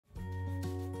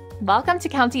Welcome to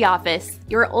County Office,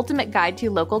 your ultimate guide to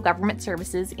local government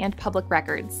services and public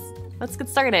records. Let's get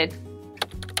started.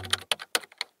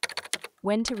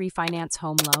 When to refinance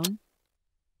home loan?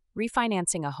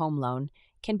 Refinancing a home loan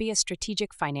can be a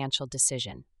strategic financial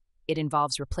decision. It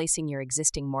involves replacing your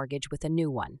existing mortgage with a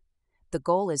new one. The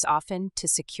goal is often to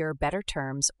secure better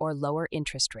terms or lower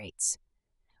interest rates.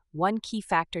 One key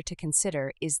factor to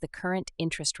consider is the current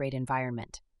interest rate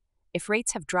environment. If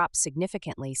rates have dropped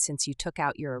significantly since you took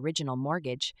out your original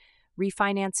mortgage,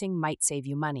 refinancing might save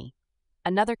you money.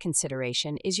 Another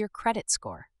consideration is your credit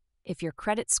score. If your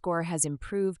credit score has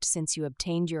improved since you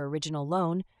obtained your original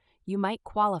loan, you might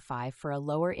qualify for a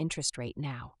lower interest rate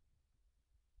now.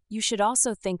 You should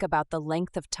also think about the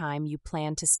length of time you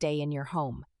plan to stay in your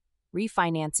home.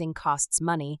 Refinancing costs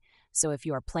money, so if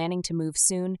you are planning to move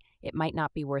soon, it might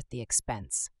not be worth the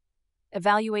expense.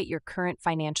 Evaluate your current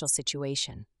financial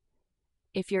situation.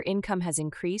 If your income has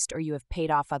increased or you have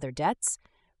paid off other debts,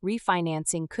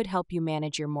 refinancing could help you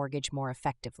manage your mortgage more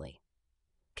effectively.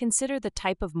 Consider the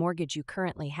type of mortgage you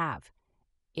currently have.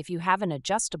 If you have an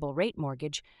adjustable rate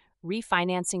mortgage,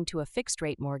 refinancing to a fixed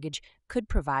rate mortgage could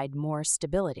provide more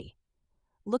stability.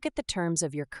 Look at the terms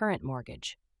of your current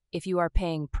mortgage. If you are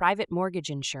paying private mortgage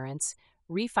insurance,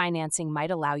 refinancing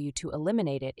might allow you to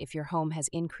eliminate it if your home has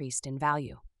increased in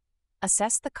value.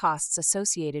 Assess the costs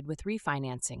associated with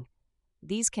refinancing.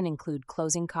 These can include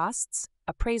closing costs,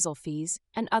 appraisal fees,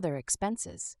 and other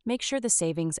expenses. Make sure the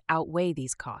savings outweigh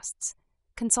these costs.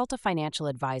 Consult a financial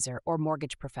advisor or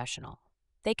mortgage professional.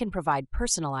 They can provide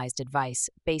personalized advice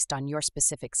based on your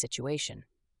specific situation.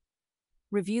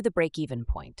 Review the break-even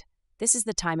point. This is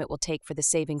the time it will take for the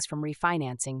savings from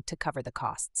refinancing to cover the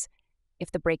costs.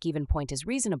 If the break-even point is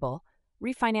reasonable,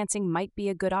 refinancing might be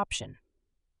a good option.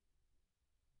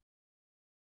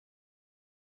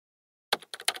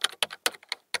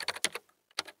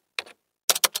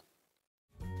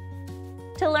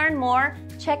 To learn more,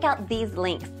 check out these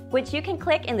links, which you can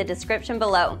click in the description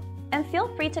below. And feel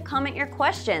free to comment your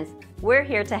questions. We're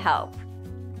here to help.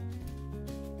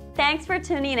 Thanks for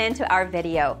tuning in to our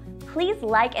video. Please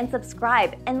like and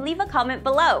subscribe and leave a comment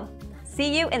below.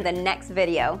 See you in the next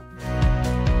video.